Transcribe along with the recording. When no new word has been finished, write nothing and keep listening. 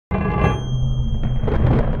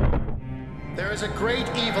There is a great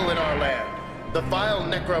evil in our land. The vile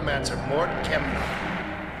necromancer Mort Kemnon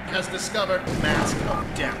has discovered Mask of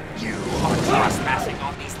Death. You are trespassing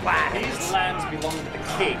on these lands. These lands belong to the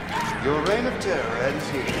king. Your reign of terror ends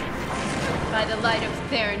here. By the light of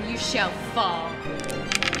Theron you shall fall.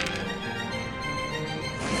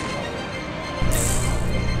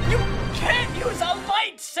 You can't use a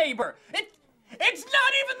lightsaber! It's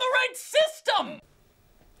not even the right system!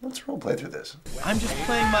 Let's roleplay through this. I'm just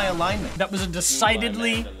playing my alignment. That was a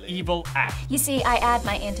decidedly evil act. You see, I add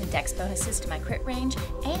my int and dex bonuses to my crit range,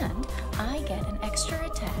 and I get an extra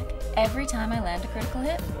attack every time I land a critical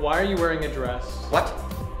hit. Why are you wearing a dress? What?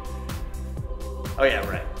 Oh yeah,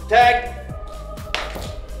 right. Tag!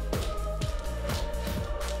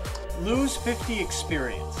 Lose 50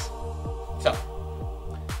 experience. So,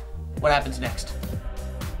 what happens next?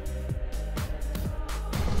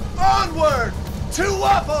 Onward to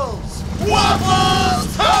waffles!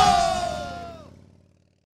 Waffles time!